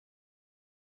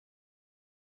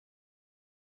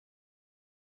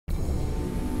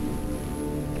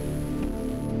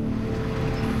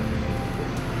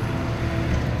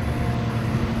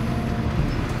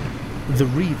The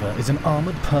REVA is an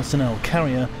armoured personnel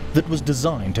carrier that was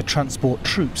designed to transport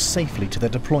troops safely to their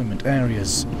deployment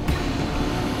areas.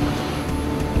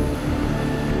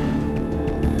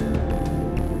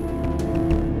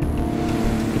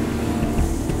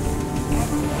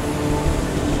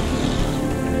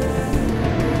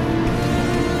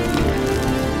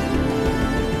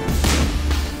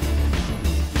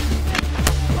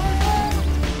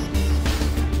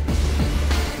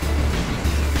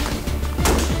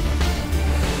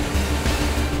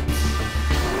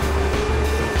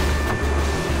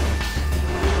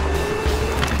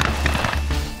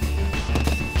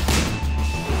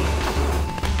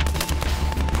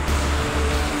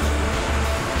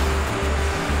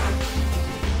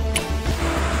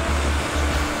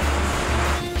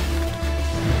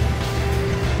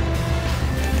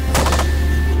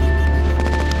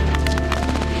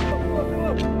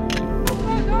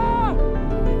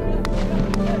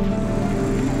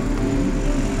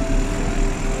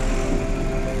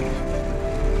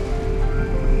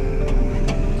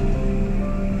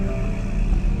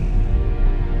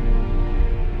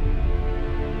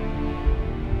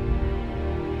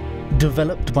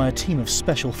 Developed by a team of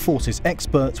Special Forces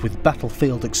experts with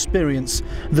battlefield experience,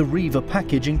 the REVA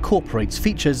package incorporates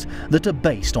features that are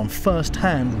based on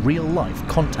first-hand, real-life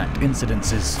contact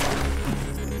incidences.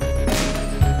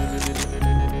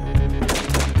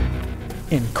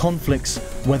 In conflicts,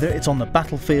 whether it's on the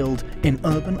battlefield, in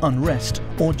urban unrest,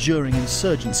 or during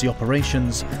insurgency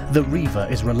operations, the REVA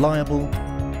is reliable,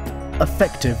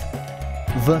 effective,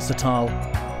 versatile,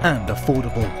 and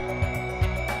affordable.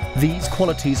 These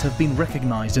qualities have been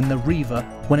recognised in the REVA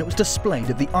when it was displayed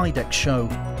at the IEDs show,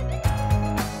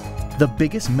 the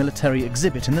biggest military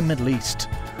exhibit in the Middle East.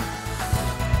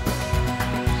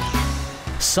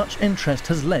 Such interest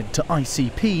has led to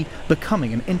ICP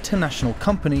becoming an international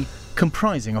company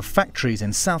comprising of factories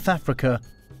in South Africa,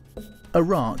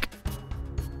 Iraq,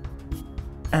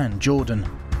 and Jordan.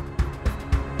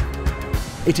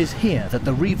 It is here that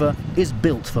the REVA is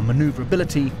built for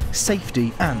manoeuvrability,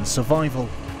 safety, and survival,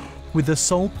 with the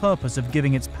sole purpose of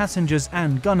giving its passengers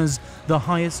and gunners the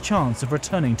highest chance of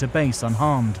returning to base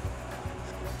unharmed.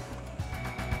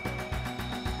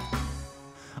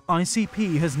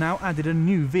 ICP has now added a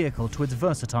new vehicle to its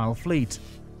versatile fleet.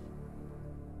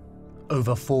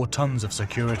 Over 4 tons of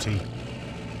security,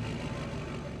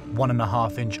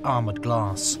 1.5-inch armoured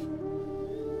glass,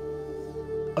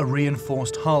 a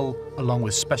reinforced hull along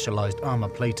with specialised armour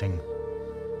plating,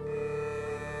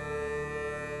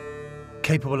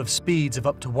 capable of speeds of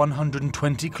up to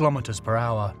 120 kilometers per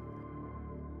hour.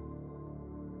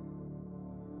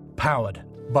 Powered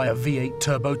by a V8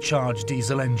 turbocharged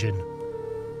diesel engine.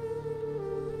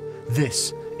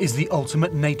 This is the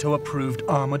ultimate NATO-approved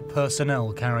armoured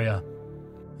personnel carrier,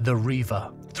 the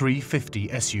REVA 350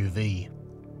 SUV.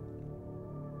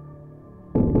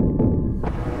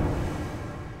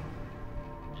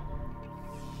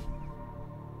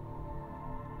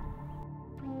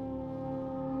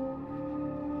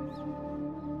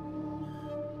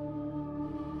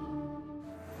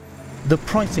 The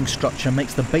pricing structure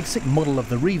makes the basic model of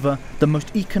the REVA the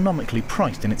most economically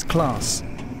priced in its class.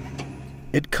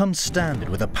 It comes standard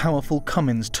with a powerful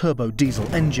Cummins turbo diesel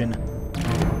engine,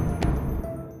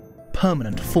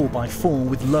 permanent 4x4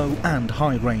 with low and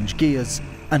high range gears,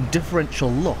 and differential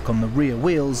lock on the rear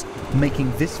wheels,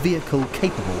 making this vehicle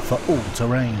capable for all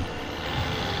terrain.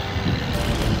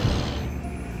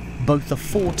 Both the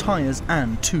 4 tyres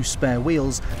and 2 spare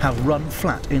wheels have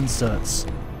run-flat inserts.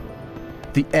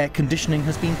 The air conditioning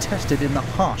has been tested in the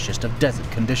harshest of desert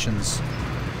conditions.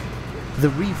 The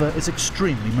REVA is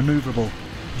extremely manoeuvrable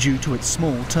due to its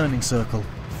small turning circle.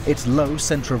 Its low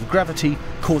centre of gravity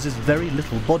causes very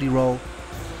little body roll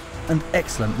and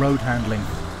excellent road handling.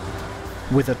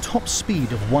 With a top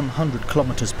speed of 100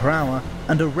 kilometers per hour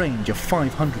and a range of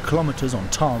 500 kilometers on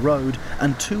tar road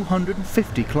and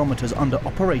 250 kilometers under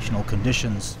operational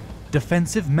conditions.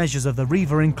 Defensive measures of the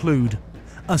REVA include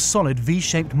a solid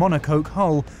V-shaped monocoque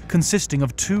hull consisting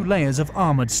of 2 layers of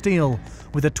armoured steel,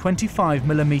 with a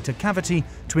 25mm cavity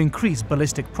to increase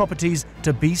ballistic properties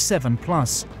to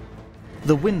B7+.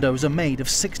 The windows are made of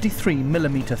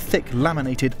 63mm thick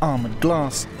laminated armoured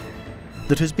glass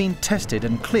that has been tested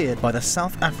and cleared by the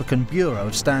South African Bureau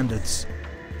of Standards.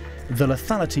 The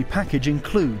lethality package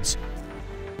includes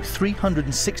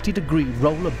 360-degree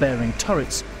roller-bearing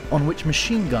turrets on which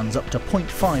machine guns up to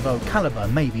 .50 caliber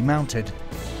may be mounted.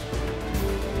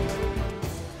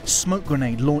 Smoke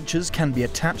grenade launchers can be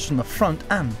attached from the front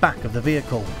and back of the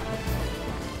vehicle.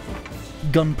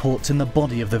 Gun ports in the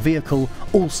body of the vehicle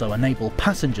also enable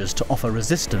passengers to offer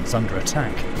resistance under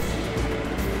attack.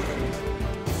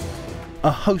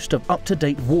 a host of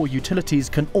up-to-date war utilities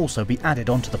can also be added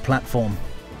onto the platform.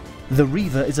 The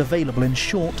REVA is available in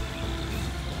short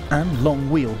and long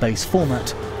wheelbase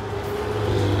format.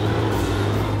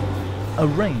 A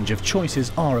range of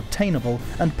choices are obtainable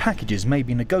and packages may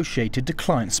be negotiated to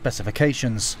client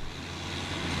specifications.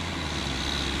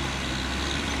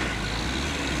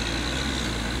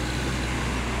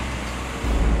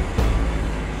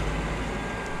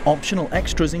 Optional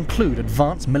extras include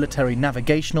advanced military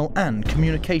navigational and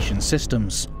communication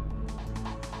systems.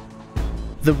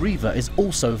 The REVA is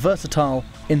also versatile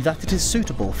in that it is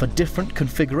suitable for different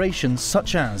configurations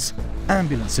such as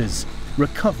ambulances,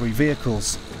 recovery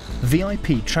vehicles,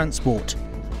 VIP transport,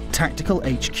 tactical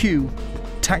HQ,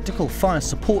 tactical fire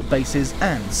support bases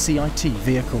and CIT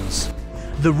vehicles.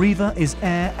 The REVA is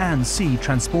air and sea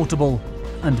transportable,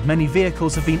 and many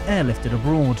vehicles have been airlifted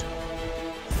abroad.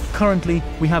 Currently,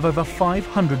 we have over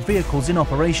 500 vehicles in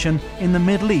operation in the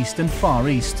Middle East and Far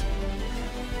East.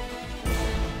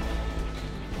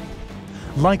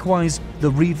 Likewise,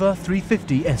 the REVA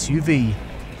 350 SUV.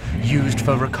 Used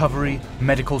for recovery,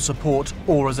 medical support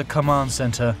or as a command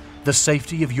centre, the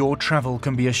safety of your travel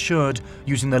can be assured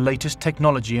using the latest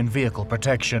technology in vehicle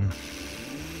protection.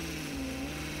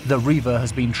 The REVA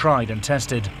has been tried and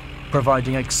tested,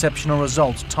 providing exceptional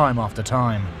results time after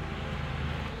time.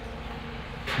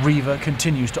 REVA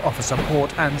continues to offer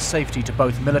support and safety to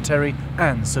both military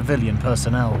and civilian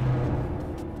personnel.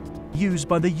 Used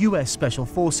by the US Special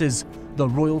Forces, the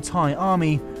Royal Thai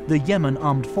Army, the Yemen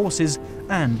Armed Forces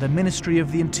and the Ministry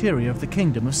of the Interior of the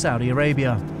Kingdom of Saudi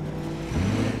Arabia.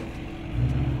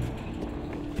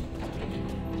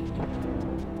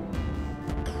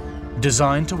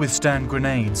 Designed to withstand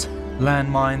grenades,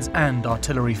 landmines and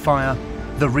artillery fire,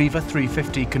 the REVA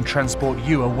 350 can transport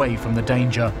you away from the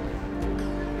danger.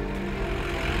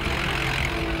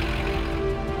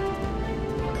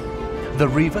 The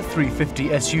REVA 350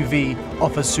 SUV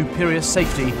offers superior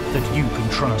safety that you can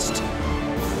trust.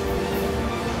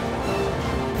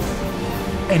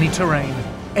 Any terrain,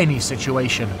 any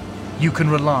situation, you can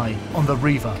rely on the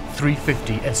REVA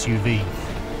 350 SUV.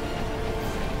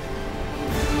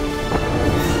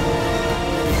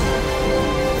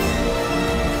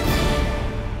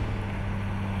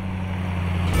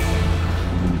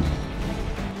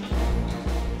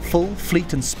 Full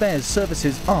fleet and spares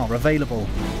services are available.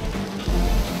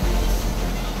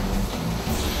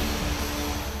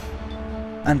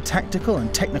 And tactical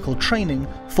and technical training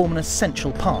form an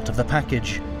essential part of the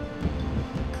package.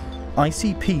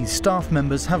 ICP's staff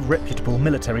members have reputable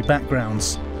military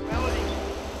backgrounds.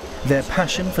 Their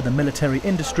passion for the military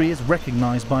industry is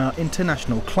recognised by our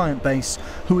international client base,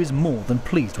 who is more than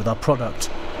pleased with our product.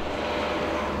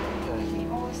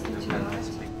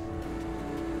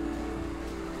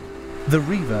 The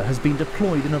REVA has been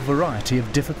deployed in a variety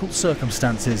of difficult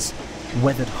circumstances,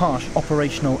 weathered harsh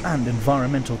operational and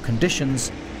environmental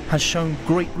conditions, has shown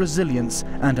great resilience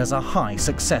and has a high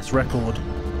success record.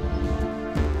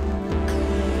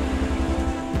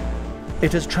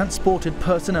 It has transported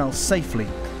personnel safely,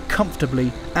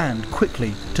 comfortably and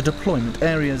quickly to deployment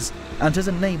areas and has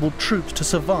enabled troops to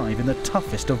survive in the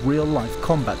toughest of real-life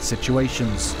combat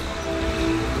situations.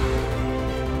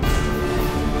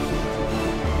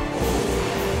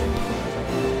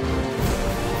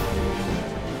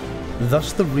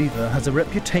 Thus, the REVA has a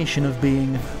reputation of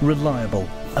being reliable,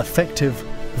 effective,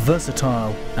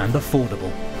 versatile and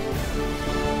affordable.